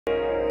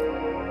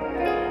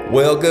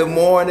Well, good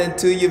morning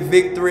to you,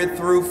 Victory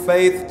Through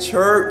Faith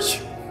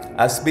Church.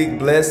 I speak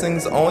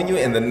blessings on you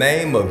in the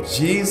name of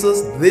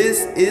Jesus. This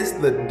is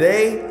the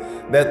day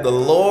that the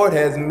Lord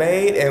has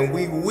made, and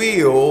we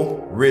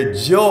will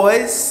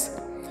rejoice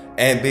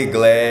and be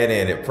glad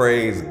in it.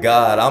 Praise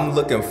God. I'm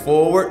looking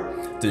forward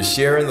to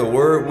sharing the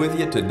word with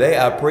you today.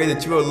 I pray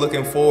that you are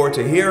looking forward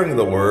to hearing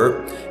the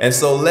word. And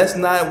so let's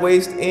not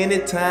waste any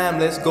time.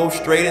 Let's go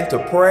straight into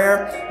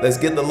prayer. Let's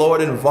get the Lord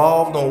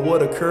involved on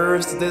what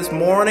occurs this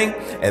morning,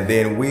 and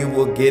then we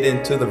will get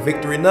into the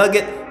victory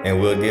nugget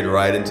and we'll get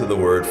right into the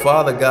word.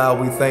 Father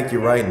God, we thank you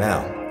right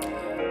now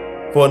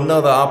for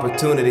another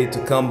opportunity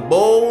to come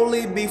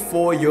boldly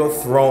before your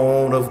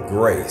throne of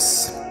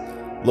grace.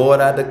 Lord,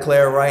 I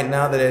declare right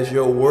now that as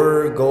your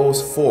word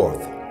goes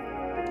forth,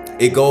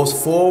 it goes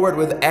forward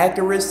with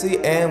accuracy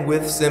and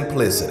with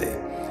simplicity.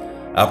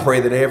 I pray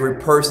that every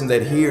person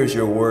that hears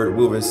your word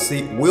will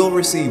receive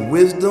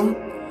wisdom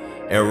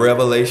and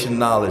revelation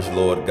knowledge,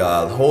 Lord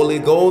God. Holy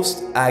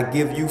Ghost, I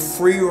give you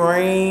free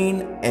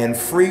reign and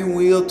free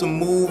will to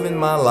move in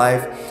my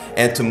life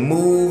and to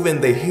move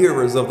in the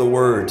hearers of the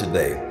word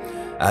today.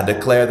 I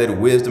declare that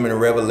wisdom and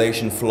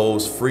revelation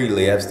flows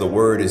freely as the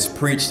word is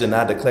preached, and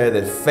I declare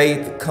that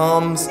faith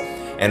comes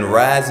and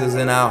rises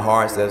in our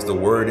hearts as the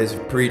word is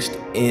preached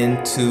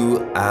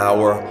into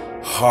our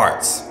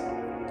hearts.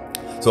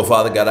 So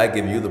Father God, I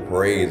give you the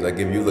praise, I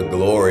give you the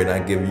glory, and I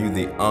give you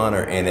the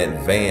honor in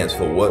advance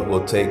for what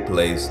will take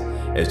place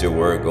as your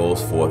word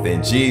goes forth.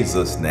 In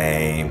Jesus'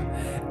 name,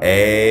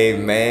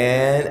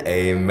 amen,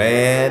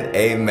 amen,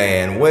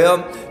 amen.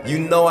 Well, you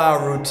know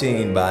our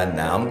routine by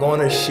now. I'm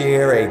going to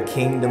share a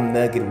kingdom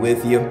nugget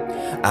with you.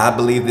 I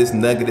believe this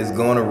nugget is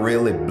going to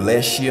really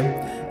bless you.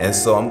 And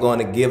so I'm going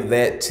to give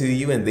that to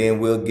you, and then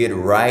we'll get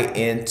right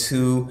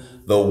into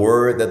the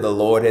word that the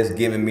Lord has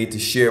given me to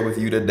share with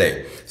you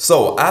today.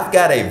 So I've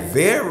got a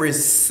very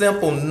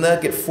simple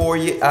nugget for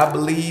you. I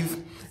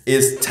believe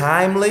it's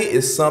timely.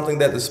 It's something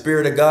that the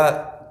Spirit of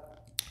God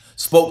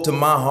spoke to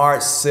my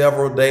heart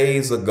several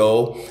days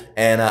ago,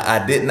 and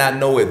I did not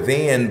know it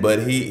then,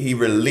 but he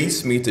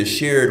released me to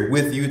share it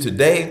with you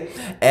today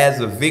as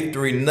a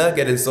victory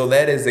nugget. And so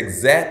that is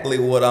exactly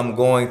what I'm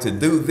going to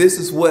do. This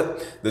is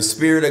what the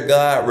Spirit of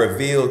God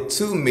revealed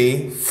to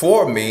me,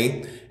 for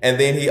me, and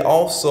then he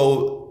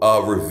also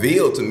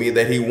revealed to me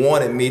that he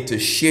wanted me to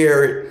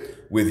share it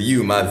with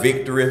you, my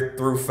Victory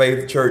Through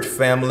Faith Church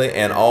family,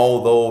 and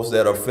all those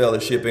that are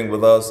fellowshipping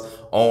with us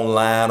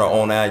online or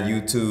on our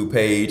YouTube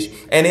page,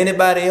 and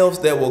anybody else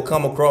that will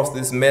come across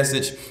this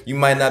message. You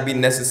might not be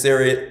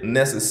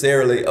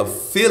necessarily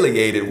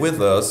affiliated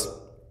with us,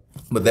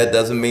 but that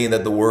doesn't mean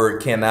that the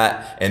word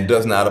cannot and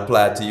does not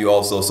apply to you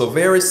also. So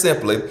very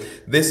simply,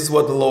 this is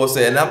what the Lord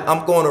said, and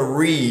I'm going to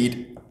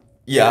read,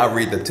 I'll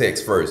read the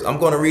text first. I'm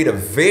going to read a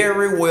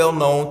very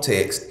well-known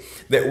text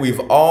that we've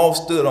all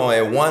stood on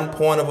at one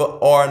point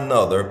or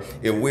another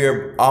if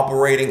we're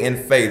operating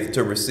in faith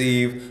to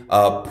receive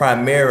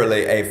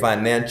primarily a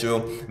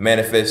financial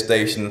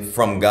manifestation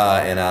from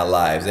God in our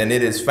lives. And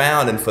it is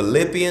found in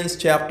Philippians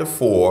chapter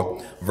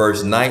 4,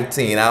 verse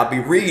 19. I'll be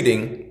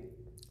reading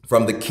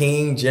from the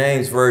King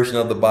James Version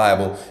of the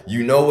Bible.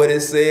 You know what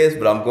it says,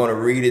 but I'm going to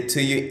read it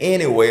to you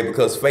anyway,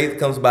 because faith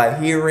comes by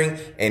hearing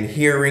and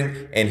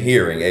hearing and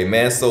hearing.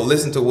 Amen. So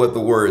listen to what the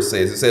word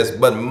says. It says,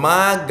 "But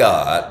my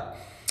God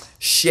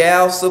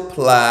shall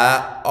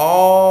supply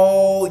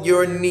all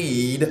your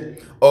need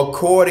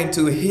according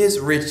to his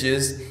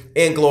riches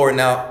in glory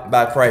now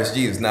by Christ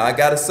Jesus." Now, I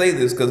got to say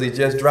this because he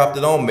just dropped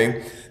it on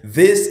me.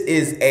 This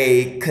is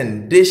a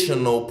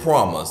conditional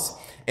promise.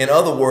 In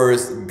other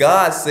words,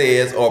 God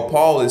says, or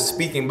Paul is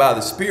speaking by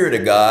the Spirit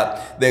of God,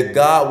 that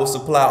God will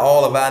supply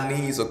all of our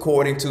needs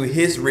according to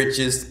his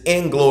riches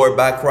in glory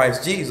by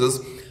Christ Jesus.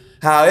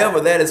 However,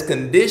 that is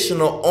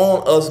conditional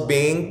on us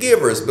being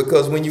givers,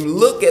 because when you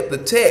look at the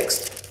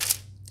text,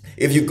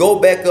 if you go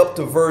back up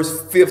to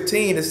verse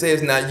 15, it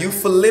says, "Now you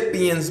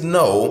Philippians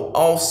know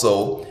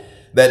also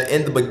that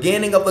in the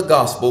beginning of the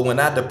gospel, when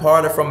I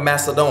departed from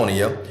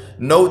Macedonia,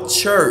 no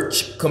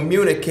church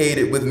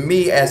communicated with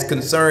me as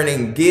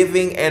concerning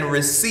giving and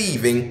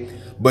receiving,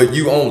 but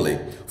you only.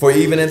 For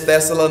even in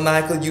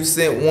Thessalonica you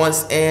sent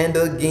once and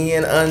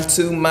again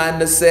unto my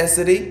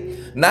necessity,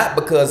 not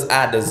because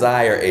I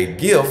desire a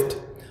gift,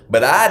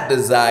 but I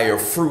desire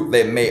fruit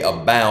that may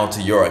abound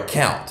to your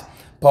account."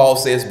 Paul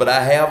says, "But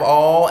I have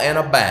all and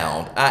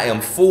abound. I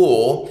am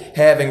full,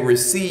 having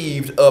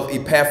received of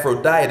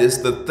Epaphroditus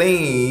the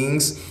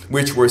things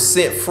which were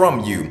sent from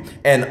you,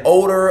 an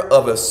odor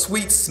of a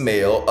sweet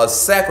smell, a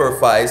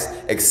sacrifice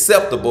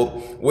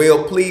acceptable,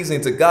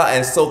 well-pleasing to God."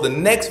 And so the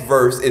next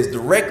verse is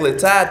directly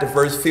tied to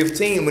verse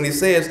 15 when he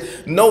says,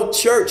 "No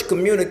church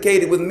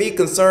communicated with me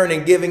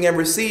concerning giving and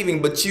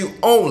receiving, but you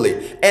only.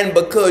 And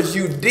because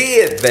you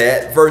did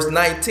that," verse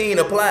 19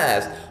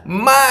 applies,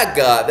 "my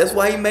God," that's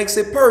why he makes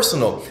it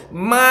personal,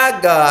 "my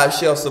God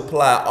shall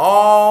supply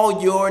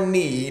all your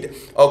need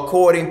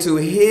according to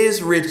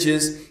his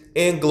riches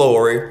in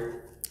glory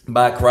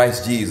by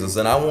Christ Jesus.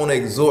 And I want to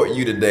exhort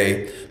you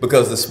today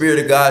because the Spirit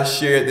of God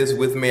shared this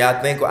with me.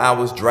 I think I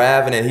was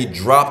driving and he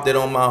dropped it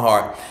on my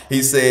heart.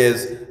 He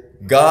says,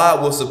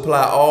 God will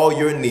supply all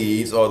your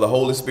needs, or the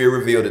Holy Spirit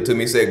revealed it to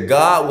me. He said,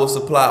 God will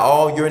supply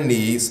all your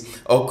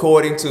needs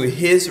according to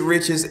his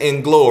riches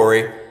in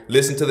glory.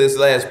 Listen to this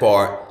last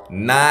part,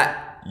 not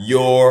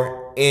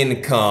your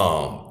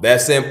income.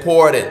 That's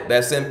important.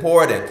 That's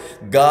important.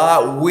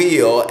 God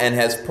will and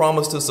has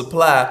promised to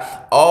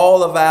supply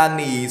all of our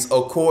needs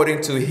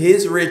according to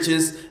his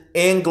riches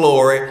in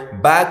glory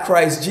by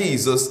Christ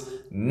Jesus,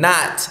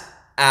 not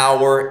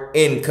our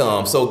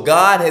income. So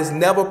God has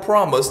never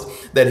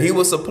promised that he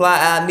will supply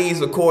our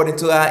needs according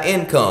to our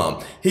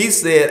income. He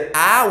said,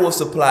 I will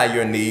supply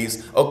your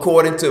needs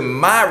according to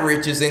my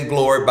riches in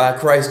glory by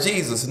Christ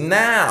Jesus.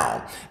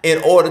 Now,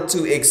 in order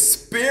to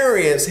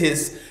experience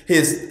his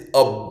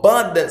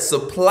abundant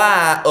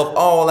supply of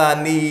all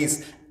our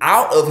needs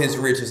out of his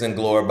riches and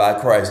glory by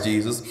Christ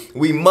Jesus,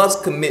 we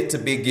must commit to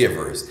be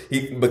givers.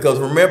 Because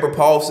remember,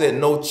 Paul said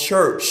no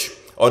church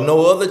or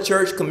no other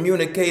church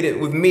communicated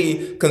with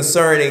me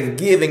concerning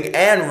giving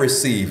and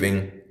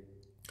receiving,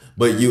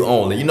 but you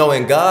only. You know,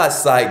 in God's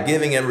sight,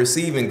 giving and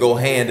receiving go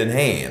hand in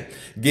hand.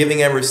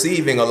 Giving and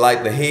receiving are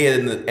like the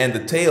head and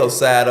the tail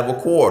side of a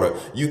quarter.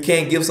 You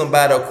can't give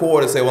somebody a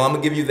quarter and say, well, I'm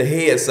going to give you the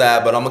head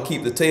side, but I'm going to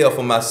keep the tail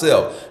for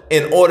myself.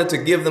 In order to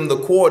give them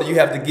the quarter, you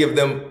have to give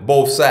them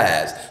both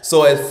sides.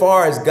 So as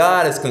far as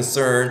God is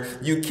concerned,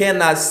 you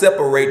cannot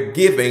separate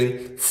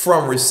giving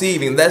from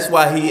receiving. That's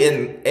why he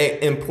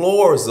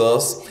implores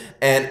us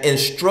and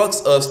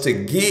instructs us to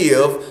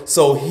give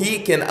so he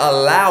can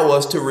allow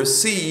us to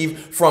receive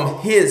from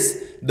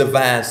his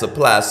divine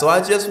supply. So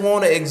I just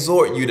want to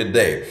exhort you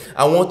today.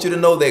 I want you to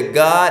know that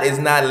God is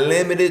not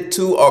limited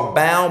to or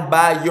bound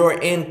by your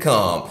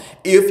income.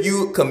 If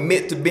you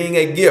commit to being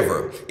a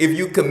giver, if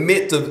you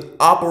commit to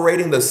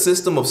operating the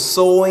system of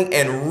sowing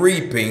and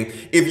reaping,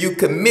 if you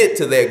commit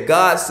to that,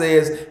 God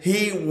says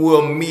he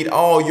will meet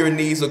all your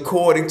needs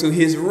according to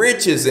his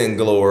riches in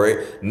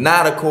glory,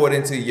 not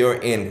according to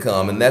your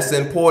income. And that's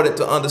important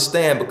to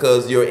understand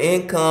because your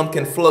income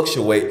can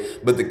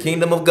fluctuate, but the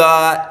kingdom of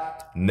God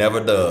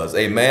never does.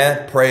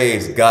 Amen.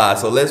 Praise God.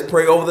 So let's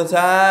pray over the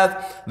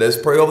tithe. Let's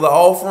pray over the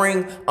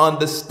offering,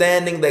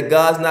 understanding that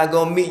God's not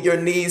going to meet your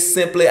needs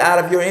simply out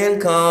of your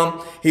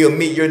income. He'll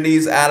meet your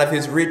needs out of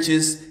his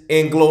riches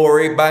in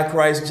glory by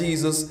Christ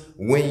Jesus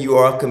when you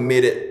are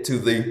committed to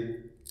the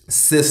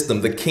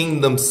system, the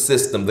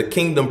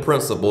kingdom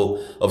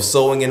principle of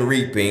sowing and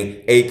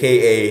reaping,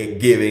 aka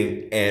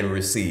giving and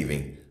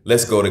receiving.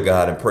 Let's go to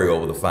God and pray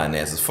over the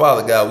finances.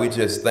 Father God, we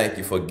just thank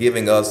you for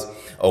giving us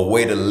a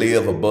way to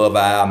live above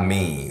our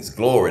means.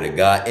 Glory to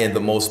God in the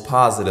most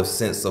positive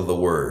sense of the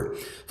word.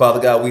 Father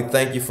God, we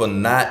thank you for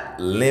not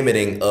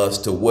limiting us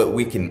to what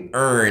we can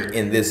earn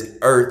in this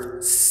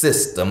earth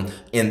system,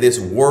 in this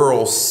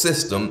world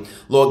system.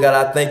 Lord God,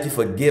 I thank you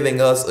for giving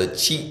us a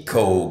cheat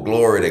code.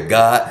 Glory to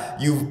God.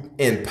 You've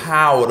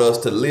empowered us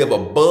to live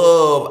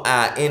above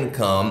our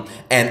income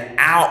and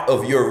out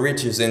of your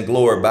riches and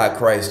glory by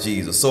Christ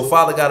Jesus. So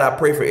Father God, I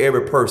pray for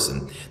every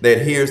person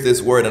that hears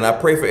this word, and I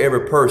pray for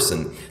every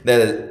person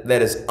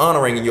that is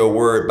honoring your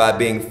word by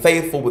being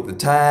faithful with the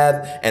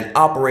tithe and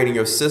operating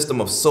your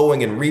system of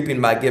sowing and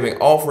reaping by giving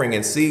offering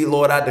and seed.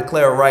 Lord, I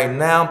declare right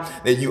now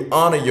that you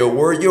honor your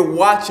word. You're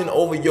watching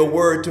over your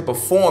word to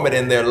perform it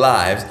in their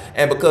lives.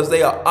 And because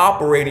they are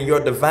operating your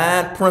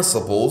divine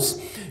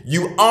principles,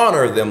 you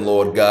honor them,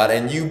 Lord God,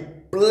 and you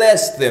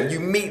bless them.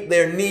 You meet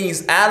their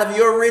needs out of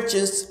your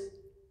riches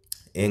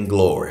in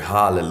glory.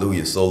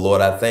 Hallelujah. So Lord,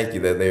 I thank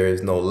you that there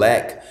is no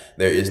lack.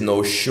 There is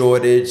no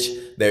shortage.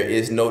 There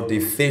is no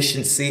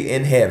deficiency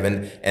in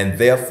heaven, and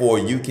therefore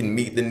you can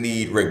meet the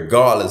need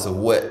regardless of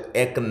what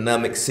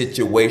economic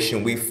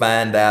situation we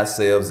find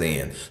ourselves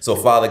in. So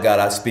Father God,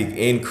 I speak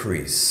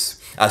increase,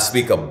 I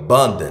speak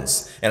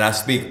abundance, and I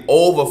speak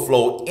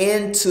overflow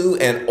into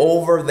and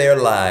over their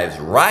lives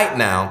right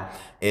now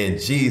in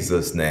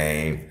Jesus'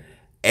 name.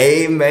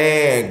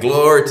 Amen.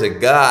 Glory to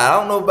God. I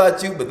don't know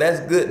about you, but that's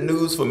good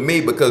news for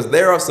me because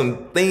there are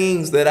some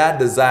things that I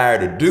desire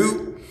to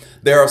do.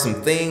 There are some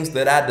things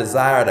that I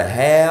desire to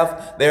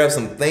have. There are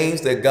some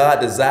things that God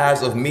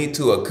desires of me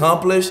to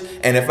accomplish.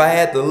 And if I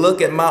had to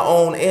look at my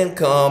own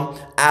income,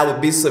 I would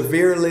be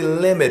severely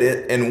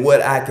limited in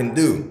what I can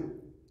do.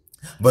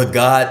 But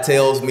God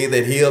tells me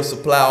that he'll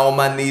supply all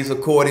my needs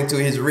according to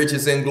his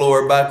riches and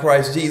glory by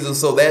Christ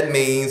Jesus. So that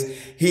means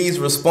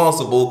he's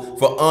responsible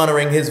for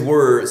honoring his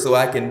word so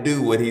I can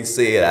do what he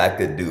said I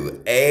could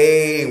do.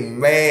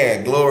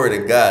 Amen. Glory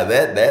to God.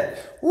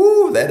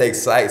 That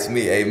excites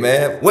me.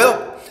 Amen.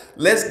 Well,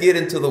 let's get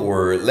into the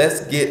word.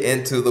 Let's get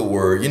into the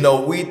word. You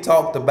know, we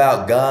talked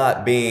about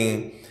God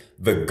being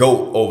the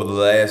GOAT over the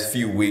last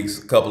few weeks,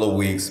 couple of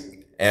weeks.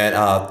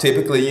 And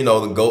typically, you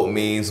know, the GOAT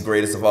means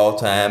greatest of all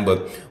time.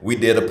 But we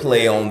did a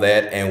play on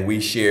that and we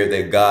shared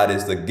that God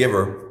is the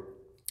giver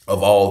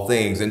of all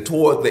things. And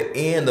toward the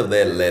end of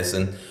that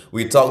lesson,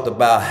 We talked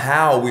about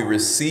how we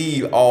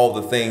receive all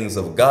the things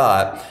of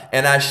God.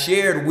 And I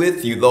shared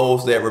with you,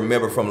 those that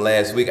remember from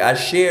last week, I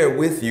shared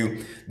with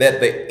you that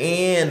the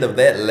end of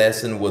that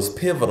lesson was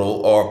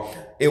pivotal, or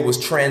it was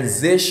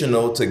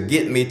transitional to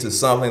get me to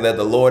something that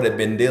the Lord had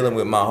been dealing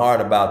with my heart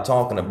about,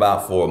 talking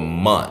about for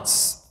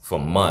months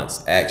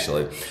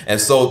actually. And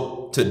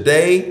so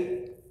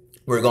today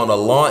we're going to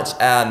launch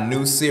our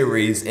new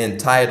series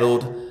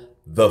entitled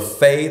The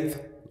Faith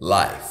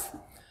Life.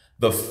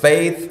 The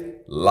Faith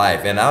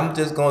Life. And I'm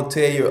just going to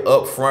tell you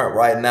up front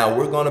right now,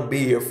 we're going to be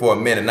here for a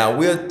minute. Now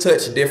we'll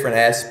touch different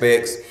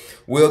aspects.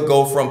 We'll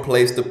go from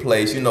place to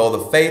place. You know,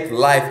 the faith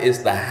life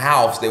is the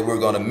house that we're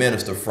going to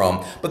minister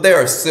from. But there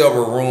are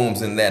several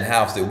rooms in that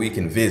house that we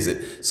can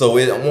visit. So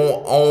it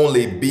won't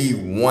only be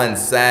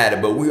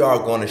one-sided, but we are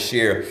going to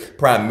share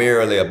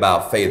primarily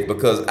about faith,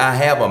 because I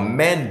have a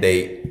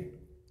mandate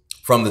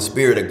from the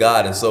Spirit of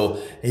God. And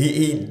so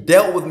he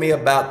dealt with me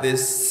about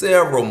this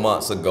several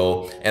months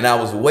ago, and I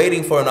was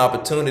waiting for an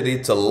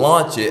opportunity to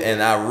launch it.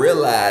 And I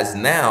realize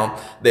now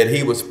that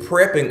he was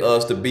prepping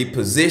us to be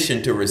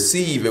positioned to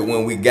receive it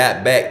when we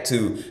got back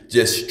to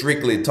just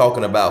strictly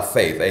talking about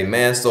faith.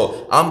 Amen.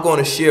 So I'm going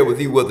to share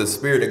with you what the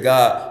Spirit of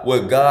God,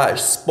 what God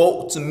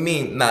spoke to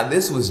me. Now,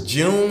 this was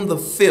June the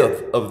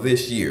 5th of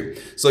this year.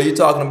 So you're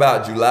talking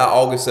about July,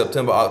 August,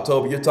 September,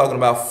 October. You're talking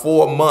about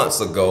 4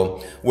 months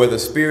ago where the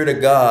Spirit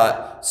of God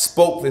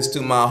spoke this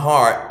to my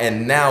heart,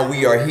 and now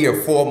we are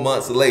here 4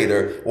 months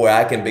later where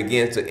I can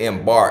begin to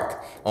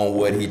embark on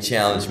what he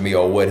challenged me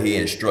or what he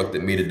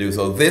instructed me to do.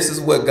 So this is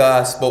what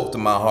God spoke to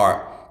my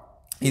heart.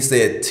 He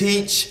said,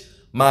 teach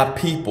my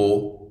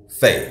people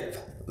faith.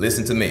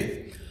 Listen to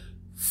me.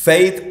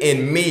 Faith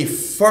in me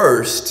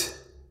first,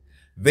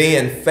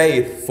 then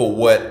faith for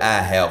what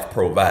I have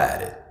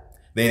provided.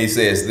 Then he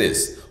says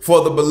this,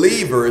 for the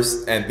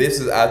believers, and this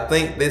is, I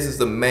think this is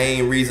the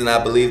main reason,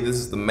 I believe this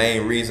is the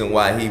main reason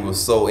why he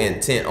was so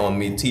intent on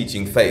me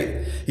teaching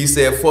faith. He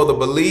said, for the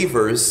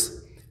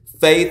believers,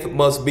 faith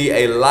must be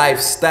a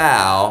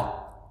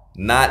lifestyle,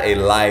 not a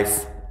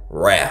life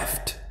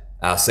raft.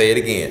 I'll say it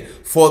again.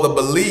 For the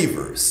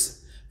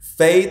believers,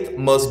 faith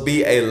must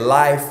be a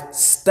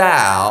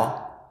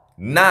lifestyle,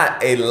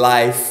 not a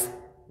life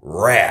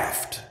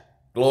raft.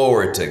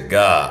 Glory to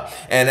God.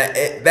 And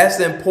that's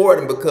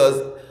important,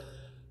 because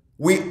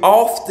we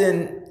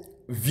often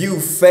view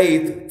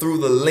faith through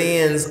the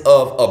lens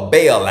of a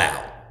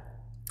bailout.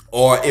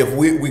 Or if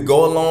we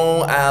go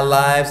along our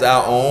lives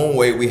our own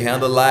way, we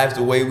handle lives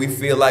the way we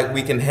feel like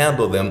we can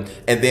handle them.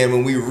 And then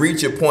when we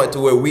reach a point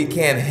to where we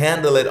can't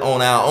handle it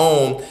on our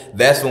own,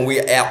 that's when we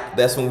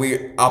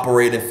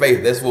operate in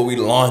faith. That's where we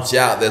launch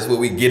out. That's where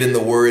we get in the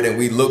word and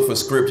we look for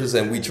scriptures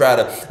and we try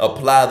to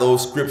apply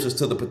those scriptures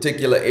to the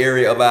particular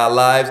area of our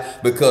lives,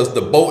 because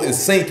the boat is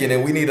sinking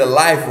and we need a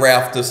life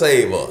raft to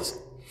save us.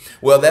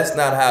 Well, that's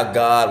not how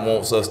God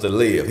wants us to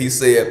live. He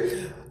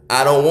said,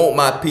 I don't want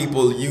my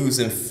people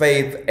using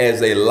faith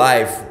as a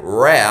life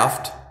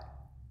raft.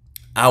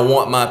 I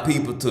want my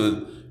people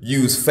to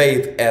use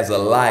faith as a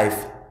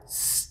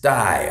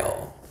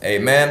lifestyle.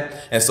 Amen.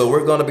 And so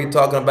we're going to be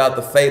talking about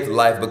the faith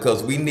life,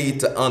 because we need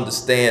to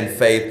understand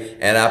faith.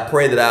 And I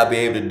pray that I'll be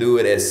able to do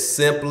it as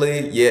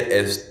simply yet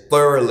as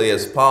thoroughly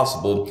as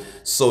possible,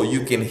 so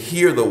you can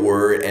hear the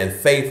word and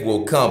faith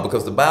will come,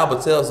 because the Bible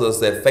tells us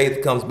that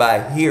faith comes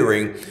by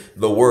hearing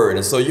the word.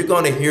 And so you're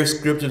going to hear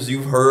scriptures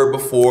you've heard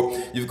before.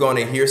 You're going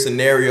to hear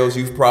scenarios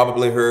you've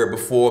probably heard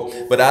before.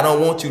 But I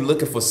don't want you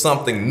looking for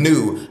something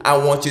new. I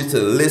want you to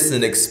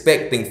listen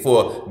expecting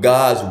for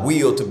God's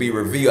will to be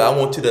revealed. I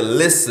want you to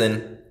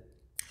listen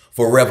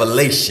for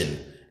revelation.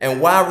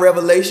 And why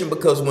revelation?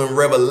 Because when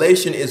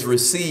revelation is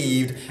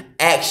received,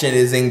 action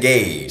is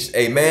engaged.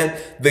 Amen.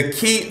 The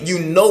key, you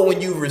know,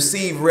 when you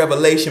receive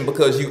revelation,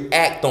 because you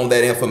act on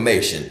that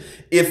information.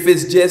 If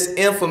it's just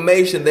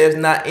information, there's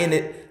not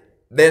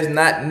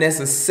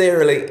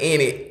necessarily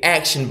any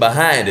action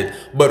behind it.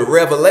 But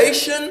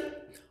revelation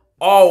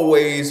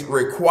always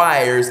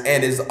requires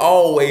and is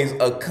always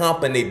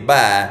accompanied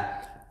by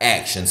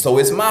action. So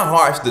it's my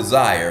heart's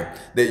desire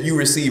that you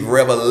receive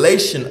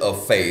revelation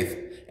of faith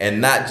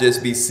and not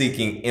just be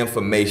seeking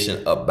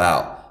information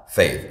about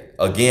faith.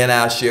 Again,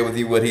 I'll share with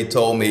you what he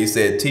told me. He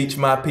said, teach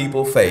my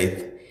people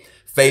faith,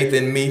 faith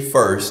in me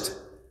first,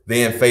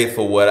 then faith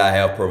for what I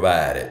have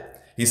provided.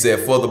 He said,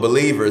 for the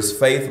believers,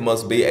 faith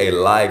must be a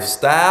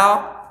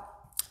lifestyle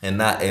and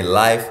not a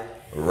life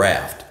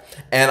raft.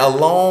 And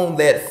along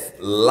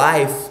that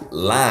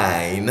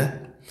lifeline,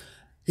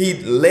 he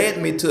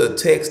led me to a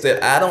text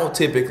that I don't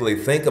typically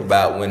think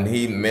about when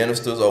he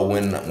ministers, or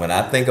when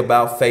I think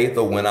about faith,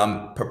 or when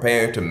I'm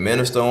preparing to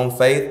minister on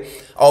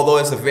faith. Although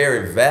it's a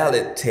very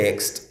valid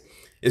text,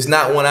 it's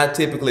not one I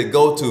typically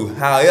go to.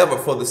 However,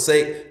 for the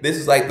sake, this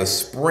is like the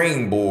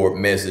springboard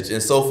message.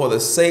 And so for the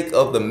sake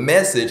of the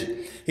message,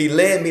 he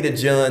led me to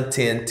John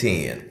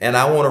 10:10. And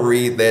I want to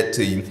read that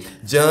to you.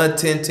 John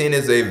 10:10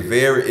 is a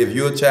very, if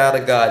you're a child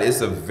of God, it's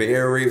a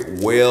very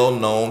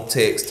well-known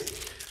text.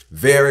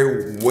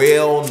 Very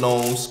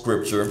well-known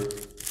scripture.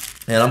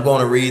 And I'm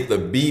going to read the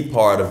B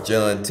part of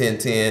John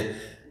 10:10.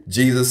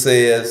 Jesus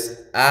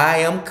says, I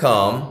am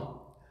come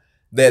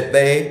that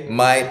they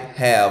might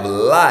have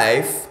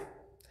life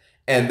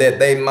and that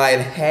they might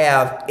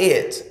have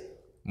it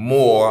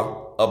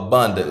more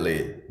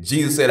abundantly.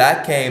 Jesus said,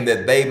 I came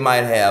that they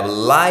might have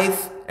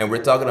life, and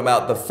we're talking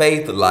about the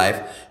faith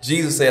life.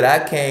 Jesus said,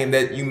 I came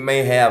that you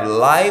may have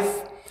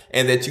life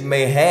and that you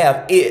may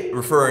have it,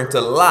 referring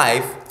to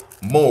life,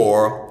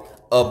 more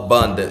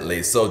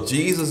abundantly. So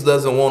Jesus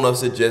doesn't want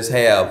us to just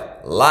have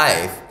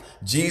life.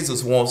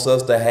 Jesus wants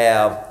us to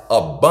have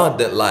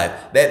abundant life.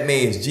 That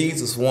means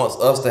Jesus wants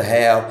us to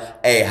have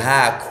a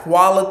high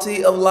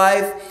quality of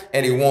life,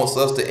 and he wants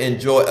us to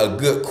enjoy a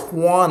good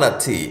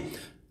quantity.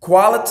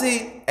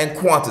 Quality and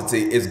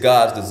quantity is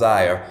God's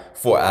desire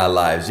for our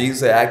lives.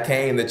 Jesus said, I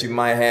came that you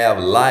might have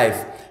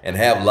life and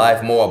have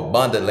life more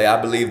abundantly. I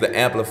believe the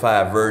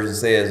Amplified Version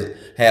says,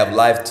 have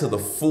life to the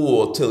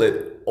full till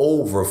it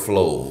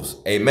overflows.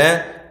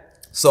 Amen.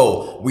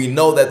 So we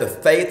know that the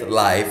faith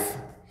life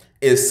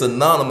is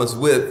synonymous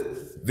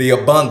with the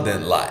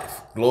abundant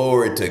life.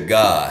 Glory to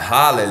God.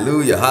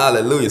 Hallelujah.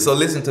 Hallelujah. So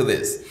listen to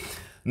this.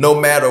 No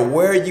matter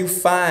where you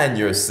find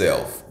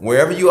yourself,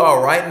 wherever you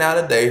are right now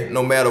today,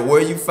 no matter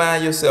where you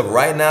find yourself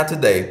right now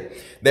today,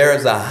 there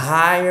is a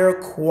higher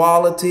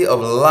quality of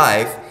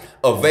life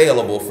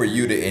available for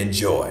you to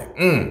enjoy.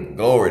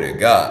 Glory to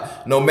God.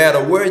 No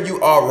matter where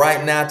you are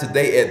right now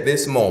today at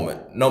this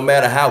moment, no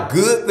matter how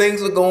good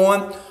things are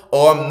going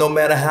or no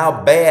matter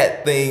how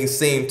bad things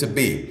seem to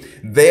be,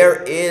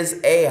 there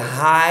is a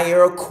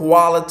higher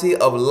quality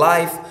of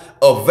life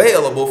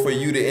available for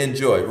you to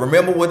enjoy.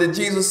 Remember, what did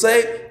Jesus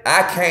say?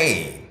 I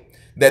came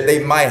that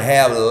they might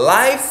have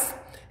life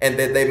and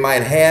that they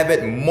might have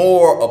it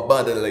more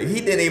abundantly.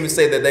 He didn't even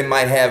say that they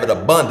might have it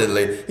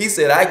abundantly. He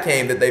said, I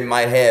came that they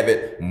might have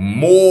it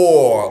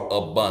more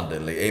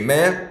abundantly.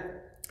 Amen.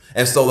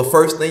 And so the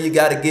first thing you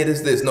got to get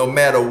is this: no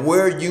matter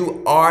where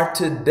you are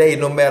today,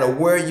 no matter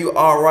where you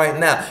are right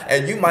now,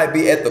 and you might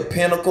be at the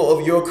pinnacle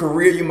of your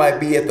career, you might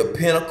be at the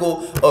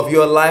pinnacle of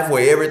your life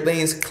where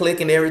everything's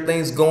clicking,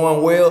 everything's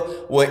going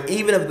well. Well,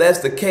 even if that's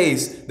the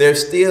case,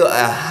 there's still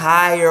a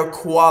higher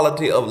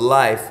quality of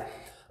life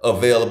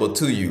available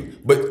to you.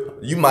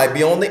 But you might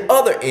be on the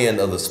other end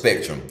of the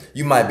spectrum.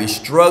 You might be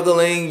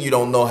struggling. You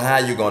don't know how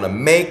you're going to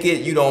make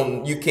it.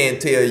 You can't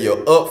tell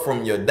your up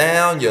from your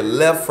down, your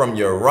left from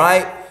your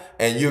right.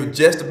 And you're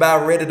just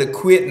about ready to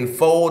quit and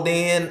fold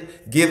in,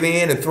 give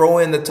in and throw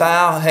in the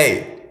towel.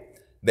 Hey,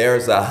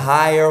 there's a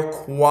higher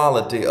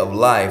quality of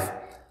life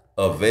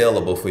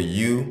available for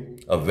you,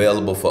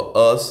 available for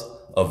us,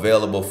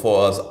 available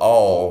for us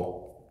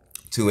all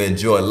to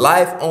enjoy.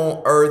 Life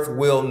on earth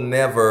will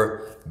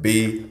never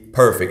be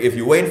perfect. If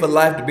you're waiting for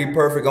life to be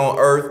perfect on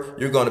earth,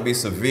 you're going to be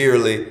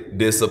severely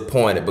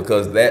disappointed,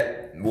 because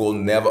that will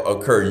never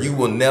occur. You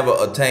will never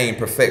attain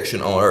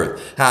perfection on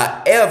earth.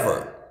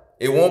 However,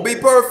 it won't be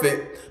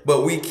perfect,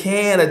 but we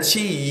can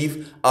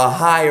achieve a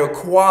higher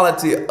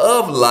quality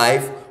of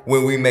life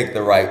when we make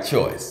the right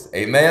choice.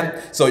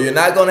 Amen. So you're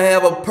not going to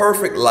have a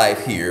perfect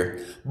life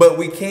here, but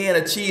we can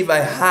achieve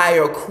a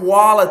higher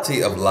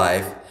quality of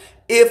life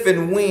if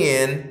and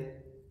when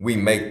we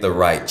make the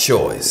right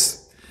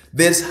choice.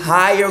 This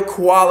higher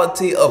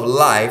quality of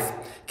life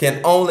can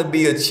only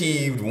be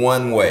achieved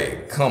one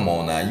way. Come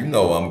on now, you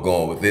know I'm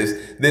going with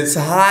this. This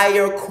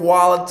higher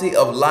quality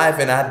of life,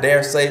 and I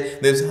dare say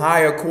this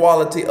higher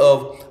quality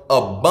of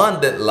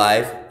abundant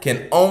life,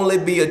 can only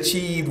be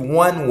achieved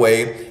one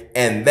way,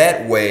 and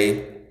that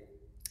way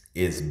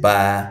is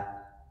by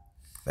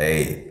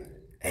faith.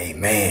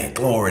 Amen.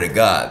 Glory to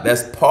God.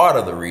 That's part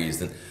of the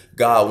reason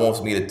God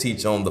wants me to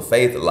teach on the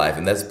faith life.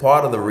 And that's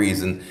part of the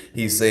reason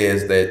he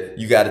says that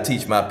you got to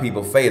teach my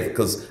people faith,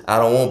 because I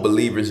don't want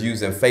believers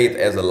using faith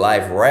as a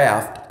life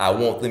raft. I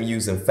want them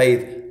using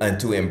faith and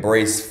to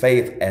embrace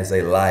faith as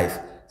a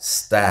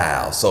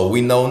lifestyle. So we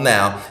know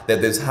now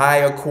that this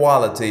higher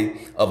quality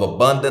of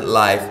abundant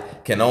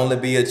life can only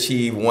be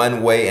achieved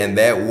one way, and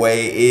that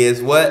way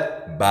is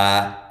what?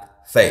 By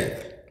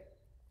faith.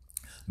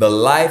 The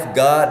life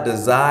God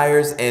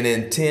desires and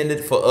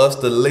intended for us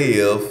to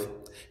live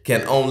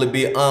can only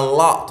be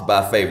unlocked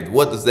by faith.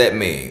 What does that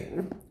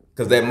mean?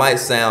 Because that might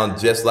sound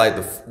just like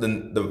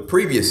the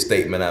previous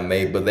statement I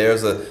made, but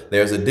there's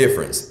a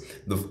difference.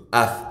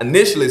 I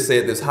initially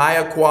said this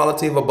higher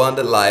quality of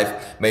abundant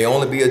life may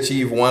only be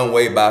achieved one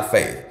way, by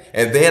faith.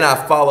 And then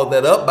I followed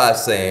that up by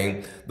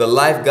saying the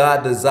life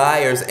God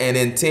desires and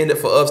intended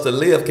for us to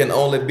live can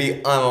only be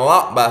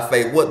unlocked by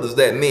faith. What does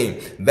that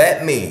mean?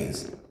 That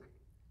means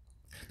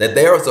that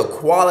there is a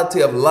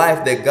quality of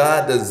life that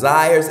God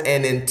desires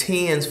and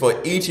intends for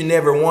each and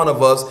every one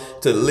of us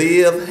to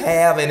live,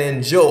 have, and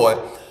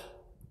enjoy.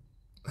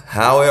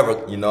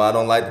 However, I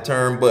don't like the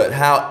term, but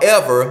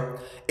however,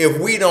 if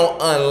we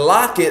don't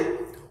unlock it,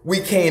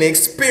 we can't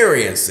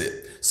experience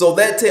it. So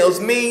that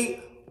tells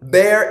me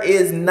there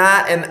is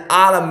not an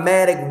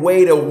automatic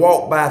way to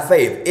walk by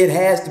faith. It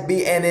has to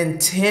be an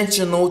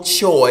intentional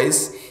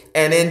choice,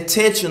 an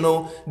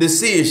intentional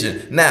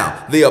decision.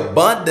 Now, the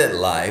abundant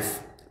life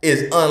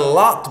is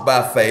unlocked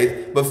by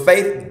faith, but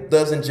faith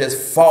doesn't just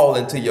fall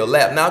into your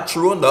lap. Now,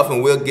 true enough,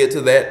 and we'll get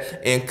to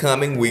that in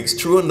coming weeks,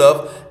 true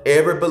enough,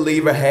 every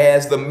believer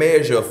has the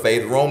measure of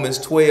faith. Romans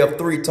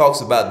 12:3 talks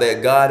about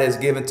that. God has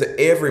given to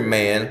every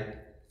man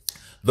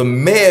the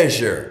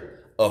measure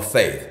of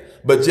faith.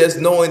 But just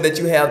knowing that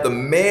you have the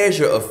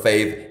measure of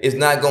faith is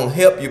not going to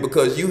help you,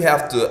 because you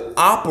have to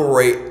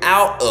operate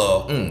out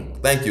of,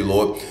 thank you,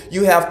 Lord.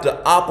 You have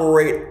to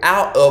operate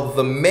out of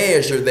the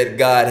measure that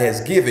God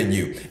has given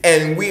you.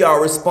 And we are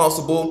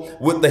responsible,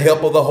 with the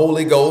help of the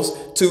Holy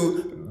Ghost,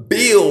 to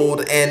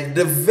build and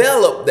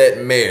develop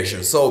that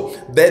measure. So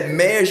that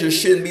measure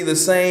shouldn't be the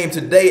same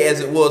today as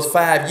it was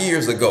 5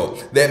 years ago.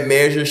 That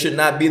measure should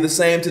not be the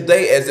same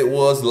today as it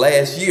was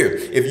last year.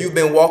 If you've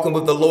been walking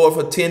with the Lord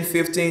for 10,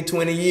 15,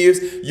 20 years,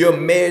 your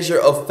measure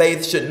of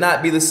faith should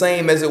not be the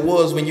same as it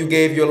was when you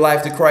gave your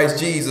life to Christ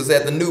Jesus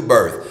at the new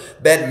birth.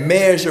 That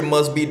measure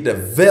must be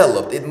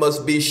developed. It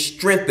must be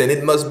strengthened.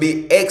 It must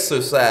be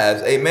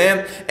exercised.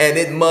 Amen. And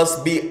it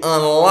must be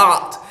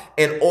unlocked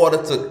in order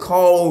to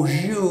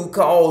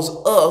cause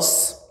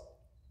us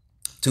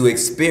to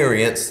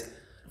experience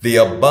the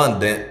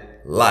abundant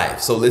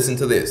life. So listen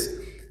to this.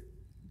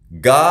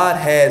 God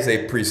has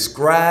a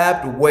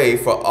prescribed way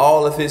for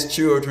all of his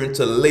children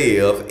to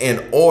live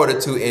in order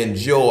to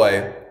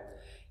enjoy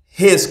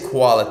his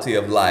quality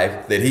of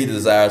life that he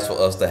desires for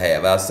us to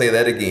have. I'll say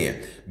that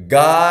again.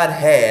 God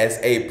has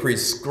a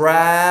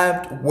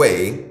prescribed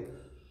way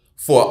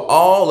for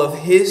all of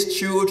his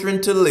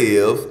children to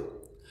live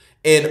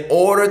in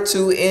order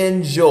to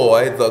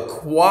enjoy the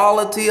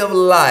quality of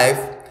life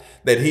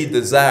that he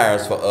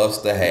desires for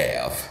us to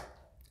have.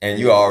 And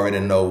you already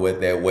know what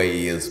that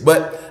way is.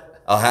 But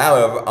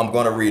however, I'm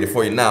going to read it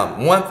for you.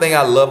 Now, one thing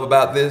I love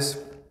about this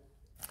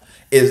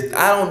is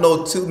I don't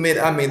know too many.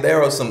 I mean,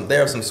 there are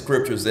some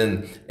scriptures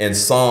in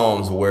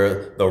Psalms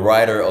where the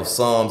writer of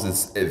Psalms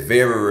is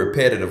very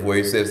repetitive, where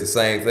he says the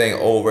same thing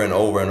over and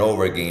over and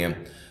over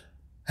again.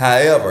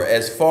 However,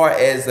 as far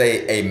as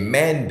a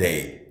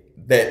mandate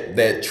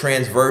that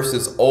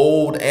transverses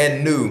old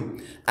and new,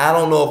 I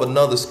don't know of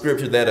another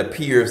scripture that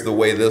appears the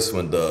way this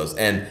one does.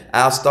 And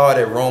I'll start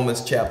at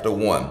Romans chapter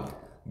 1.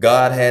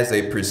 God has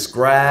a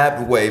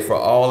prescribed way for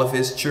all of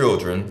his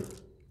children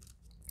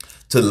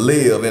to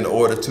live in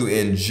order to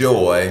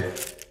enjoy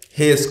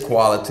his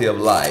quality of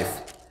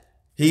life.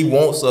 He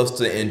wants us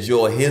to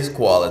enjoy his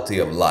quality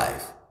of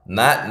life,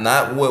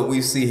 not what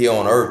we see here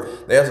on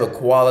earth. There's a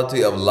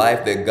quality of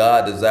life that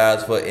God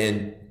desires for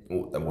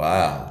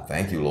wow,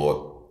 thank you,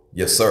 Lord.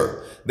 Yes,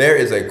 sir. There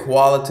is a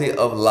quality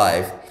of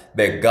life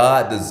that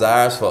God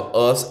desires for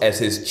us as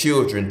his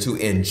children to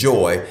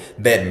enjoy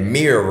that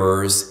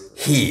mirrors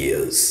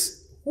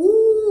his.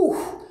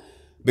 Woo.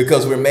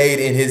 Because we're made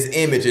in his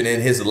image and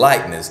in his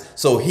likeness.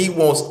 So he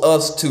wants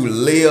us to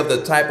live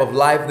the type of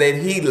life that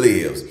he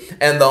lives.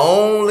 And the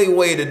only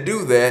way to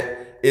do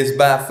that is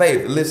by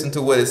faith. Listen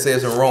to what it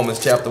says in Romans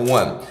chapter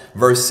 1.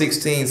 Verse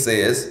 16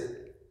 says,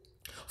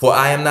 "For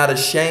I am not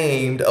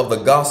ashamed of the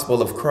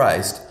gospel of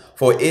Christ,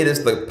 for it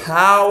is the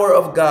power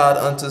of God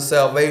unto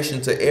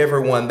salvation to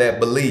everyone that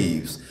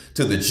believes,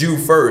 to the Jew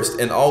first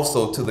and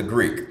also to the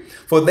Greek.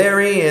 For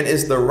therein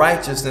is the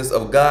righteousness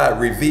of God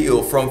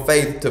revealed from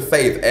faith to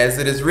faith, as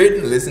it is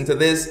written," listen to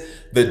this,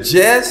 "the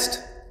just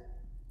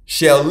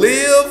shall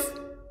live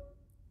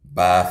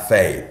by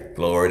faith."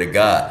 Glory to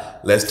God.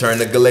 Let's turn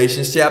to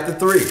Galatians chapter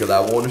 3, because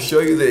I want to show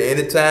you that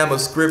anytime a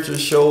scripture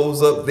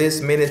shows up this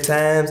many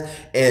times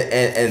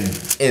and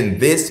in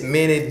this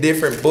many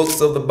different books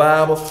of the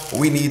Bible,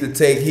 we need to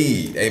take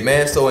heed.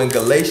 Amen. So in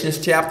Galatians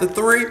chapter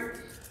 3,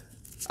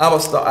 I'll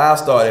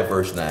start at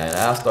verse 9.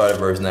 I'll start at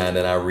verse 9,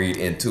 then I read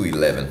into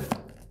 11.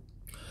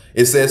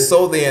 It says,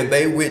 "So then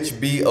they which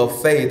be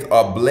of faith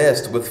are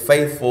blessed with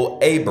faithful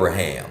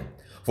Abraham.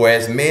 For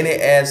as many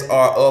as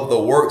are of the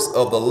works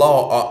of the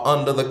law are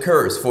under the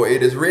curse. For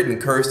it is written,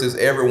 cursed is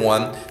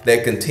everyone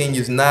that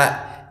continues not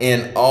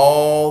in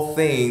all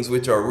things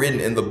which are written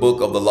in the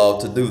book of the law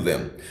to do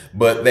them.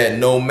 But that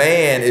no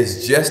man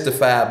is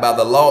justified by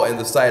the law in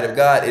the sight of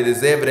God. It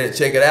is evident,"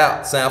 check it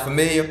out, sound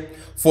familiar?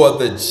 "For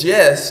the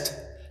just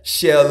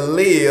shall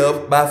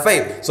live by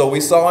faith." So we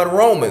saw in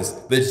Romans,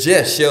 the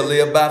just shall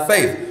live by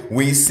faith.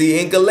 We see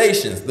in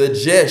Galatians, the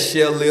just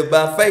shall live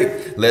by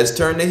faith. Let's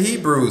turn to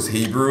Hebrews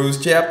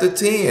chapter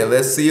 10.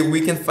 Let's see if we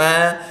can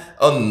find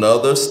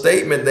another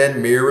statement that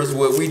mirrors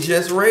what we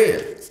just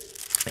read.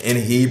 In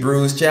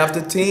Hebrews chapter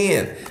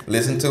 10,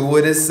 listen to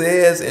what it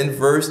says in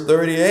verse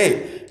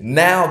 38.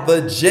 "Now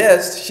the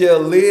just shall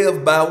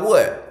live by"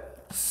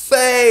 what?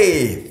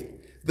 Faith.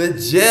 The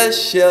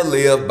just shall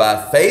live by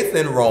faith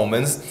in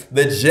Romans.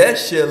 The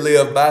just shall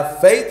live by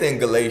faith in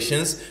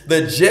Galatians.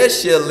 The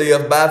just shall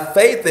live by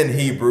faith in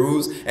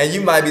Hebrews. And you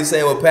might be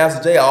saying, "Well,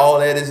 Pastor Jay, all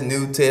that is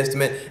New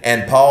Testament,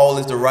 and Paul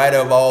is the writer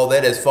of all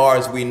that." As far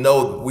as we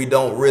know, we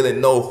don't really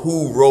know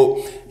who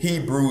wrote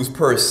Hebrews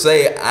per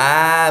se.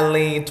 I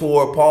lean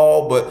toward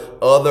Paul, but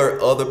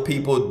other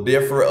people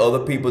differ. Other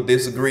people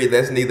disagree.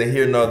 That's neither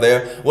here nor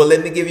there. Well,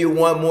 let me give you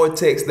one more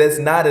text that's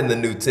not in the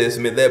New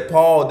Testament that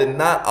Paul did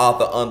not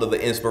author under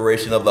the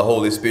inspiration of the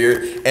Holy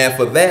Spirit. And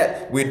for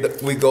that,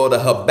 we go to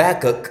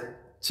Habakkuk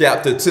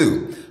chapter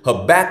 2.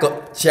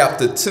 Habakkuk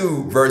chapter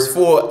 2 verse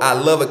 4. I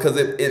love it because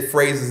it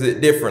phrases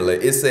it differently.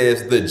 It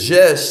says, the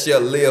just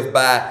shall live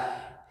by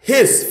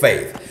his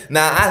faith.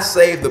 Now, I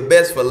saved the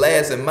best for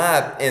last in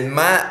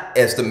my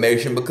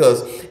estimation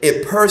because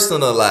it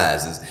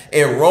personalizes.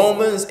 In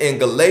Romans, in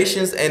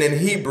Galatians, and in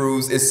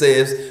Hebrews, it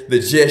says the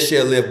just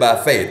shall live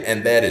by faith.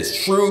 And that is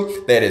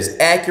true. That is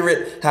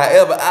accurate.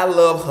 However, I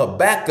love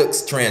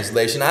Habakkuk's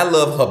translation. I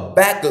love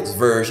Habakkuk's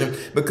version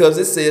because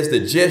it says the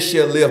just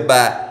shall live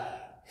by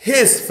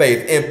his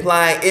faith,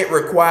 implying it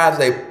requires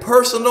a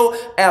personal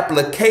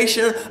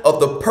application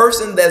of the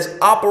person that's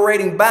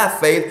operating by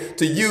faith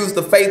to use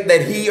the faith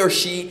that he or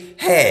she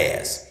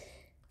has.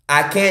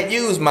 I can't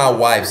use my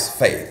wife's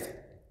faith,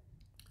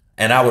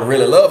 and I would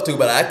really love to,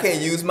 but I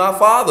can't use my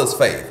father's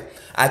faith.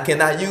 I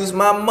cannot use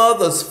my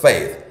mother's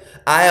faith.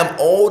 I am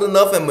old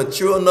enough and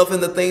mature enough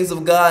in the things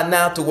of God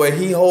now to where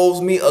he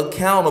holds me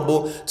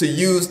accountable to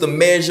use the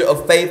measure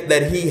of faith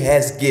that he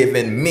has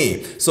given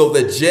me. So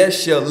the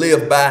just shall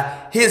live by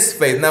his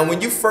faith. Now,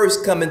 when you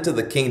first come into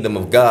the kingdom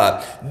of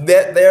God,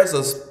 there's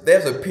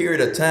a period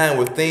of time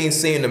where things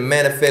seem to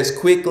manifest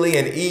quickly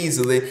and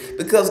easily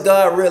because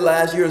God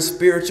realized you're a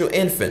spiritual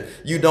infant.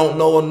 You don't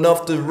know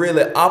enough to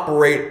really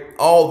operate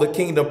all the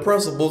kingdom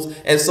principles,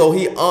 and so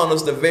he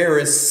honors the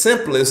very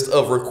simplest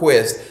of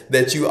requests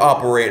that you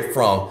operate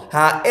from.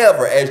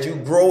 However, as you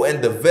grow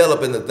and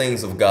develop in the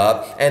things of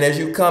God, and as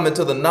you come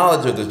into the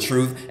knowledge of the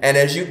truth, and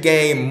as you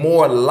gain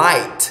more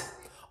light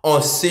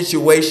on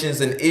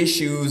situations and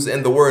issues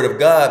in the word of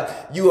God,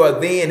 you are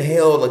then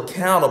held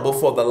accountable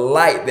for the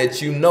light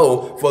that you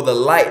know, for the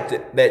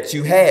light that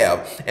you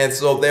have. And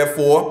so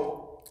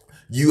therefore,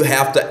 you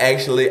have to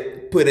actually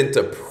put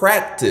into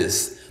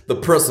practice the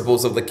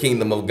principles of the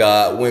kingdom of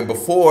God, when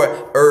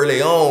before,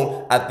 early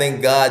on, I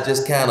think God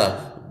just kind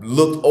of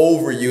looked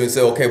over you and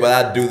said, okay, well,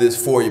 I do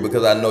this for you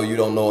because I know you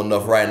don't know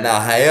enough right now.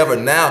 However,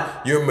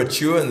 now you're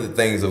mature in the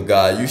things of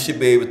God. You should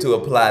be able to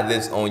apply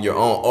this on your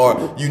own,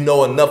 or you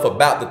know enough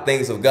about the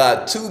things of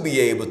God to be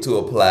able to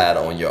apply it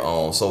on your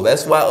own. So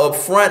that's why up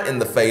front in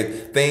the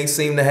faith, things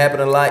seem to happen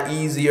a lot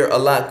easier, a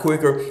lot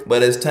quicker.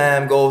 But as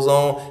time goes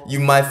on, you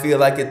might feel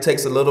like it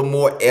takes a little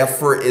more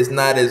effort. It's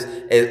not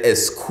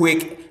as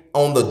quick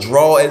on the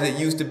draw as it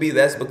used to be.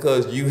 That's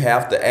because you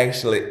have to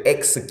actually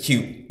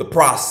execute the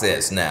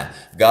process now.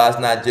 God's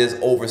not just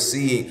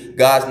overseeing.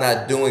 God's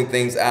not doing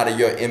things out of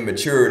your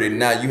immaturity.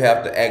 Now you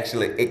have to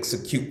actually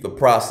execute the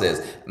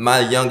process.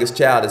 My youngest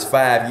child is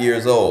 5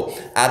 years old.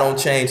 I don't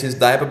change his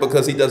diaper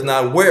because he does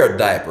not wear a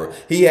diaper.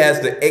 He has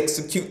to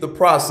execute the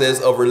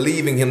process of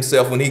relieving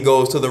himself when he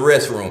goes to the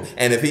restroom.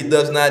 And if he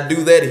does not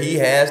do that, he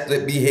has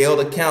to be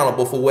held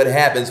accountable for what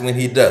happens when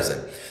he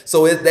doesn't.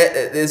 So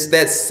it's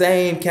that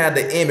same kind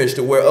of image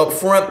to where up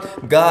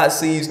front, God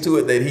sees to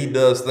it that he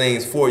does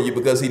things for you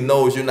because he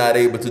knows you're not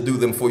able to do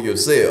them for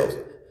yourselves.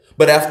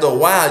 But after a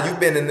while, you've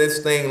been in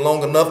this thing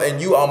long enough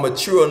and you are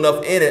mature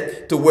enough in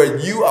it to where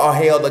you are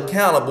held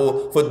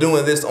accountable for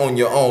doing this on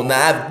your own.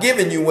 Now, I've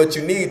given you what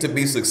you need to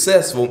be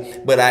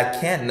successful, but I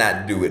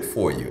cannot do it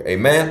for you.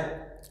 Amen.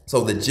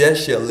 So the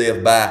just shall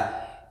live by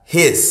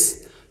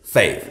his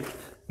faith.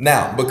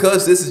 Now,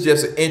 because this is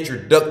just an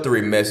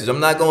introductory message,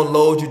 I'm not going to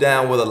load you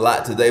down with a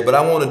lot today, but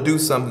I want to do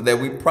something that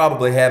we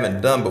probably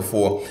haven't done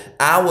before.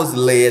 I was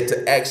led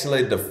to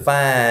actually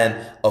define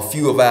a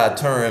few of our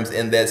terms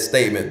in that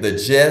statement. The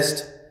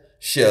just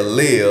shall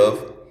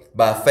live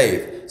by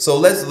faith. So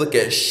let's look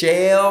at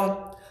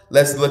shall,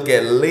 let's look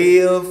at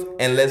live,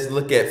 and let's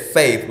look at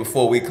faith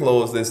before we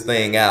close this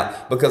thing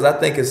out, because I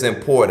think it's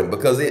important,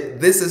 because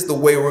this is the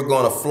way we're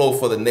going to flow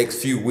for the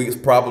next few weeks,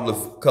 probably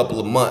a couple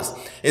of months,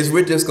 is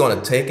we're just going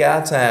to take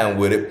our time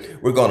with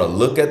it. We're going to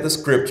look at the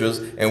scriptures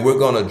and we're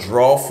going to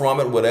draw from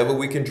it whatever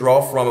we can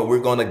draw from it. We're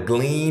going to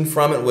glean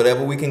from it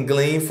whatever we can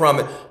glean from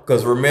it,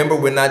 because remember,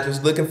 we're not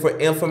just looking for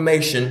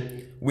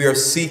information. We are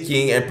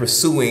seeking and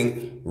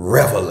pursuing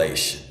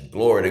revelation.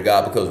 Glory to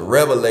God, because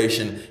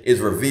revelation is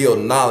revealed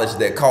knowledge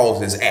that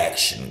causes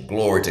action.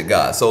 Glory to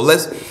God. So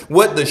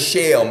what does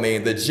shall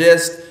mean? The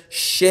just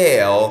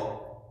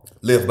shall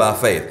live by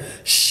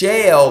faith.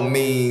 Shall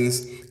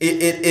means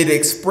it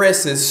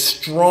expresses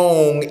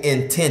strong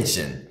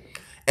intention.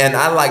 And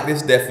I like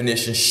this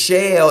definition.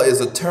 Shall is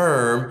a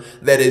term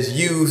that is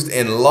used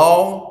in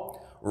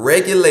law,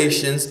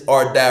 regulations,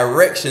 or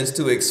directions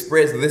to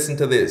express, listen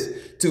to this,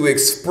 to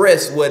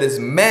express what is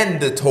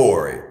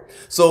mandatory.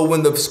 So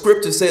when the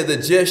scripture says the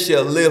just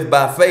shall live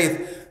by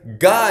faith,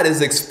 God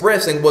is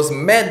expressing what's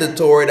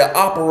mandatory to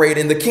operate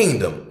in the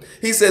kingdom.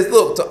 He says,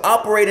 look, to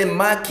operate in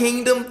my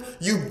kingdom,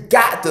 you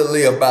got to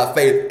live by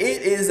faith.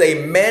 It is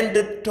a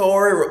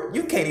mandatory.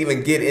 You can't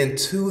even get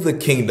into the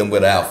kingdom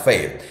without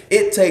faith.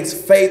 It takes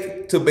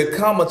faith to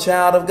become a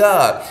child of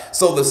God.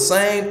 So the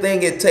same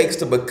thing it takes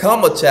to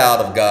become a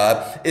child of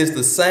God is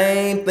the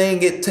same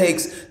thing it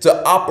takes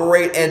to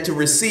operate and to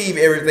receive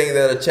everything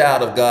that a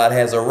child of God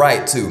has a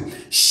right to.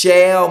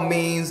 Shall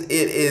means it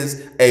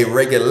is a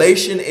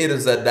regulation. It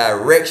is a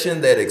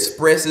direction that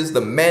expresses the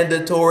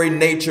mandatory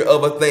nature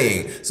of a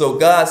thing. So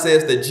God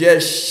says the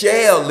just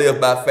shall live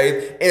by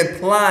faith,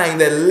 implying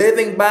that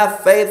living by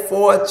faith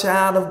for a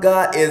child of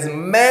God is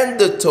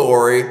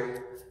mandatory,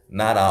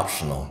 not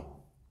optional.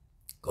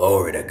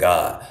 Glory to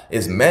God.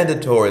 It's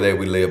mandatory that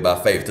we live by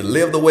faith, to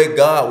live the way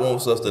God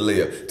wants us to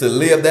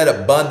live that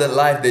abundant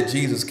life that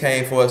Jesus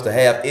came for us to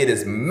have. It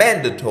is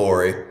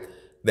mandatory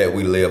that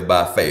we live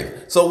by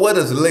faith. So what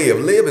does live?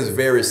 Live is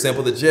very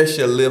simple. The just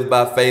shall live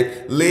by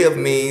faith. Live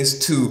means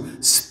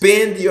to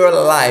spend your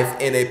life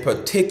in a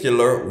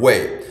particular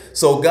way.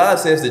 So God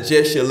says the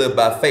just shall live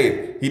by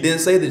faith. He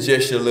didn't say the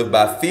just shall live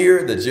by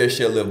fear. The just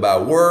shall live by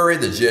worry.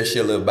 The just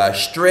shall live by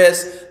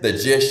stress. The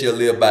just shall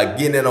live by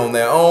getting it on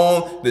their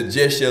own. The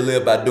just shall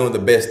live by doing the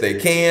best they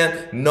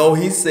can. No,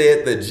 he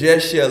said the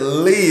just shall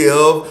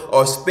live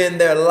or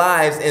spend their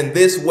lives in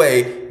this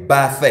way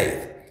by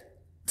faith.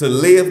 To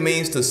live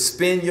means to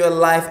spend your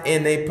life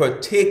in a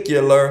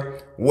particular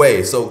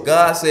way. So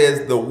God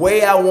says the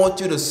way I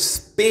want you to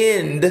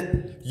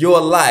spend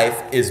your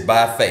life is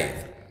by faith.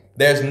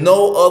 There's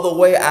no other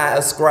way I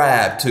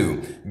ascribe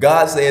to.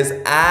 God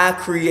says, I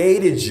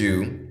created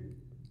you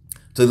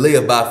to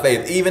live by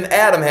faith. Even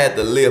Adam had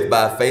to live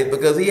by faith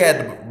because he had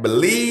to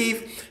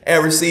believe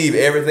and receive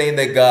everything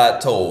that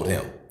God told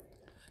him.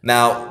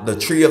 Now, the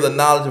tree of the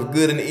knowledge of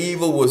good and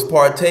evil was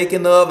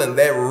partaken of, and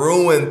that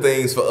ruined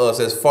things for us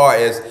as far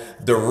as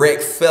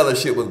direct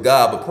fellowship with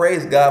God. But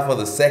praise God for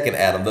the second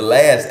Adam, the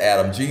last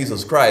Adam,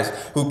 Jesus Christ,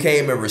 who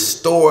came and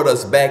restored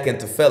us back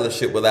into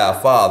fellowship with our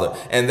Father.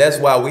 And that's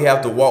why we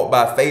have to walk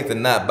by faith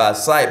and not by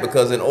sight,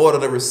 because in order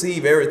to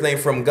receive everything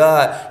from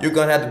God, you're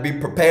going to have to be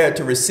prepared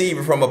to receive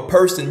it from a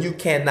person you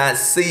cannot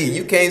see.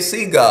 You can't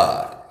see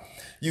God.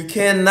 You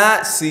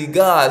cannot see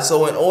God.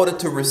 So in order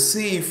to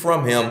receive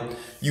from him,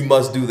 you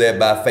must do that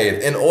by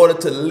faith. In order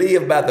to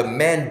live by the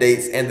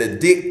mandates and the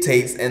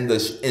dictates and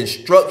the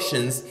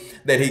instructions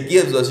that he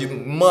gives us, you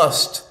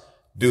must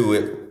do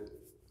it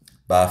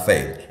by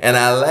faith. And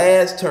our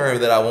last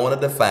term that I want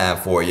to define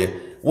for you,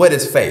 what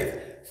is faith?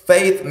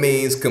 Faith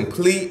means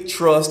complete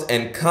trust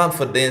and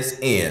confidence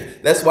in.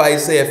 That's why he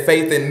said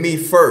faith in me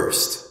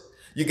first.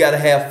 You got to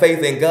have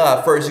faith in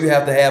God first. You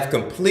have to have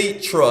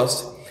complete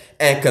trust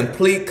and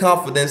complete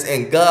confidence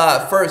in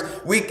God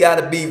first. We got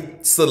to be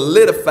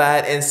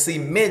solidified and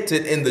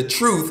cemented in the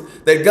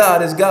truth that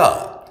God is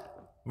God.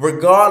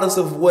 Regardless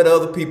of what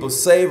other people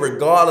say,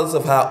 regardless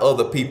of how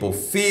other people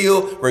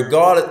feel,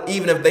 regardless,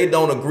 even if they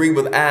don't agree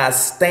with our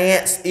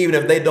stance, even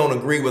if they don't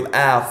agree with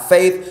our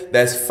faith,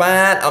 that's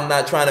fine. I'm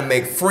not trying to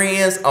make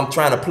friends. I'm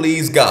trying to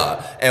please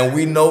God. And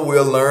we know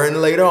we'll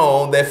learn later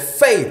on that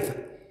faith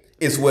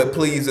is what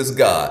pleases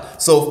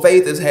God. So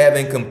faith is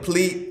having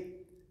complete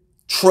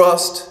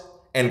trust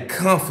and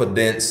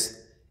confidence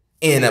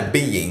in a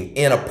being,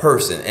 in a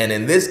person, and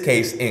in this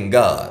case, in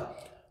God.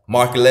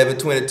 Mark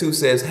 11:22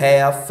 says,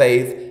 have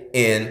faith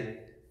in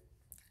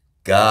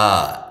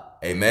God.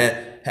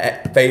 Amen.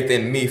 Have faith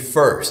in me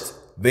first,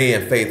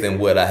 then faith in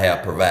what I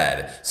have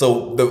provided.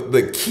 So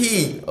the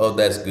key, oh,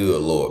 that's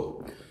good,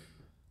 Lord.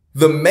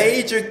 The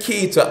major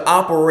key to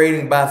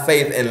operating by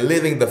faith and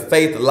living the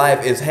faith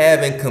life is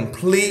having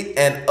complete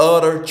and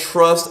utter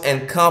trust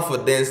and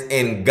confidence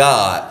in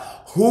God,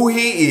 who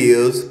he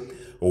is,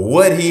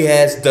 what he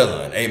has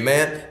done.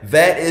 Amen.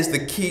 That is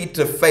the key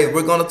to faith.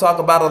 We're going to talk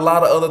about a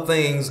lot of other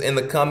things in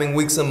the coming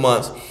weeks and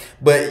months.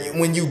 But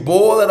when you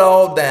boil it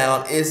all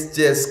down, it's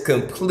just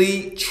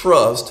complete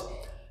trust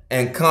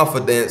and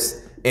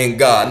confidence in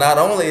God. Not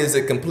only is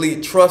it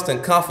complete trust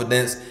and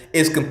confidence,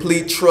 it's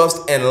complete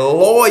trust and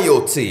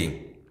loyalty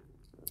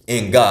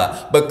in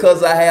God.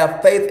 Because I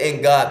have faith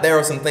in God, there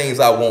are some things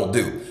I won't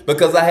do.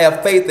 Because I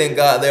have faith in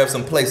God, there are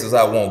some places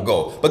I won't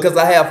go. Because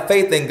I have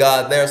faith in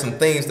God, there are some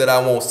things that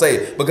I won't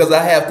say. Because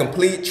I have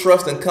complete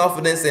trust and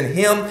confidence in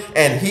him,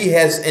 and he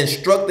has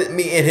instructed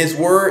me in his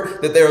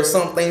word that there are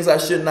some things I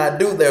should not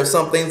do. There are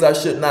some things I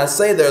should not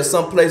say. There are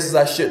some places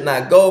I should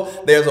not go.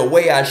 There's a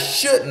way I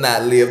should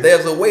not live.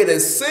 There's a way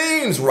that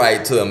seems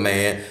right to a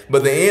man,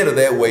 but the end of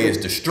that way is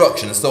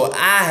destruction. So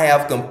I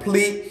have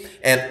complete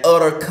and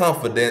utter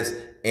confidence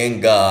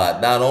in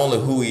God, not only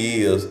who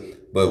he is,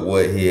 but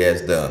what he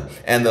has done.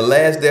 And the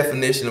last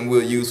definition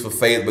we'll use for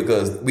faith,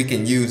 because we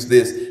can use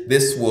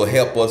this will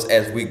help us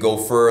as we go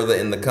further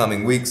in the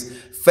coming weeks.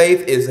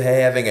 Faith is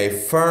having a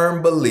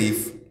firm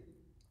belief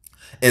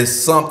in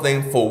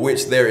something for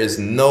which there is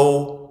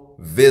no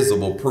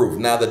visible proof.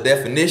 Now, the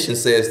definition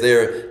says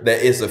there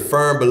that it's a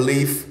firm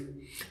belief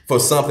for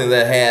something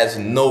that has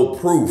no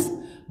proof.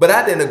 But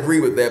I didn't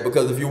agree with that,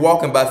 because if you're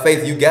walking by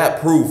faith, you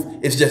got proof.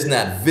 It's just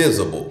not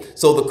visible.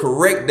 So the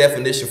correct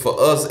definition for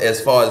us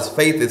as far as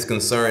faith is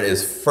concerned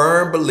is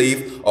firm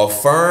belief or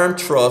firm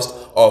trust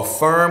or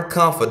firm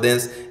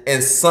confidence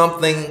in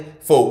something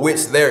for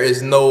which there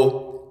is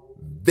no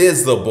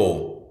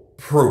visible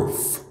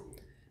proof.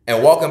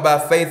 And walking by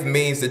faith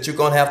means that you're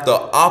going to have to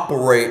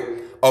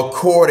operate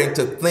according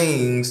to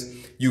things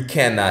you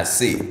cannot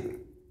see.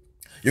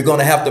 You're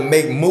going to have to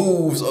make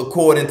moves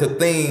according to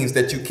things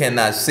that you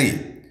cannot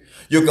see.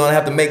 You're going to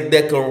have to make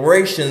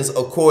declarations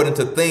according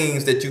to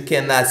things that you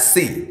cannot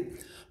see.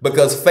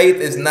 Because faith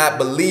is not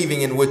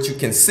believing in what you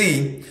can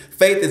see.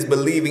 Faith is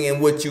believing in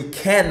what you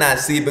cannot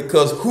see,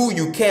 because who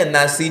you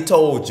cannot see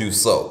told you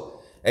so.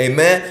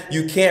 Amen.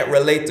 You can't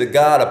relate to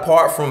God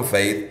apart from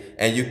faith,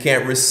 and you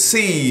can't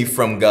receive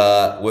from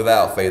God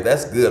without faith.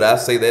 That's good. I'll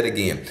say that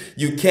again.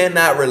 You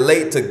cannot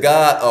relate to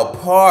God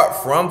apart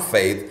from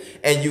faith,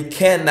 and you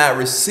cannot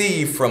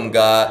receive from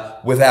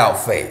God without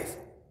faith.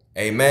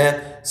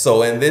 Amen.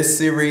 So in this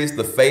series,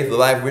 The Faith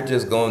Life, we're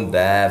just going to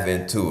dive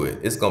into it.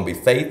 It's going to be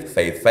faith,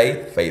 faith,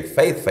 faith, faith,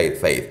 faith,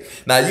 faith,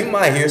 faith. Now, you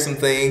might hear some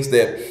things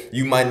that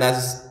you might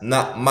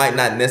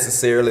not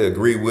necessarily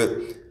agree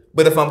with.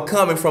 But if I'm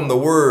coming from the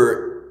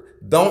word,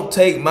 don't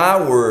take my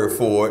word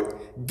for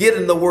it. Get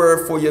in the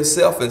word for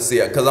yourself and see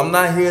it. Because I'm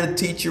not here to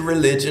teach you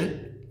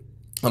religion.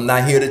 I'm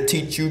not here to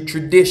teach you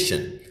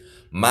tradition.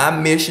 My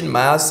mission,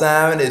 my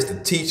assignment is to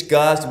teach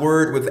God's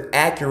word with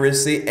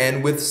accuracy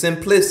and with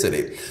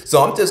simplicity.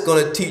 So I'm just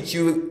going to teach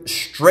you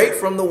straight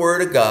from the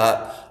word of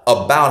God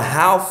about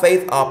how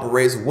faith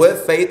operates,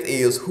 what faith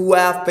is, who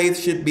our faith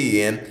should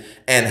be in,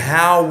 and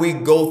how we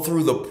go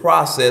through the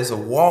process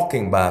of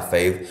walking by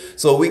faith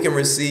so we can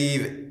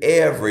receive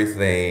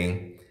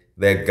everything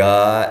that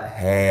God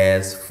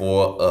has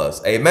for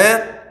us.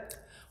 Amen.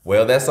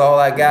 Well, that's all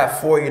I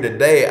got for you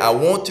today. I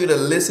want you to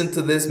listen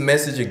to this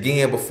message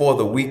again before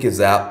the week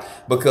is out,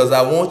 because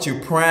I want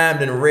you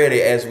primed and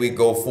ready as we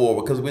go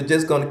forward, because we're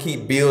just going to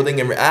keep building.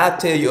 And I'll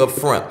tell you up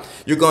front,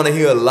 you're going to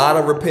hear a lot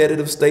of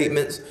repetitive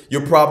statements.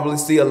 You'll probably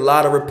see a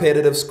lot of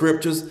repetitive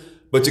scriptures,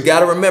 but you got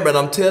to remember, and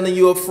I'm telling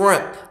you up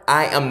front,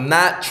 I am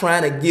not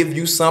trying to give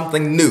you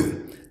something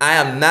new. I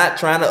am not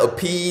trying to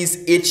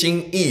appease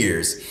itching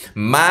ears.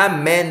 My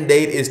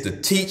mandate is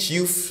to teach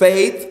you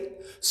faith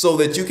so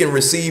that you can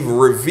receive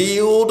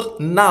revealed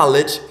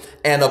knowledge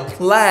and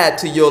apply it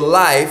to your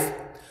life.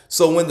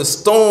 So when the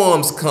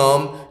storms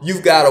come,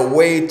 you've got a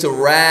way to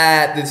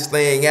ride this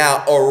thing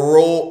out or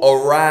roll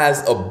or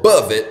rise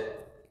above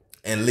it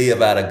and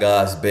live out of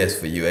God's best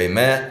for you.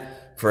 Amen.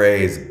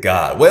 Praise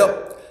God.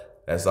 Well,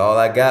 that's all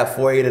I got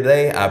for you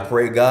today. I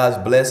pray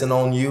God's blessing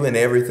on you and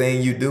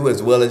everything you do,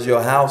 as well as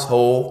your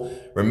household.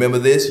 Remember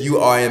this, you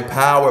are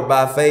empowered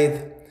by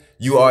faith.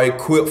 You are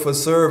equipped for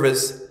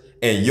service.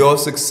 And your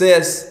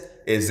success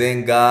is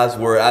in God's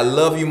word. I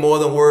love you more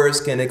than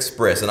words can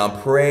express. And I'm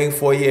praying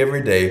for you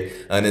every day.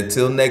 And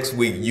until next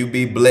week, you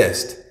be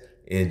blessed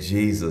in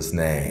Jesus'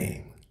 name.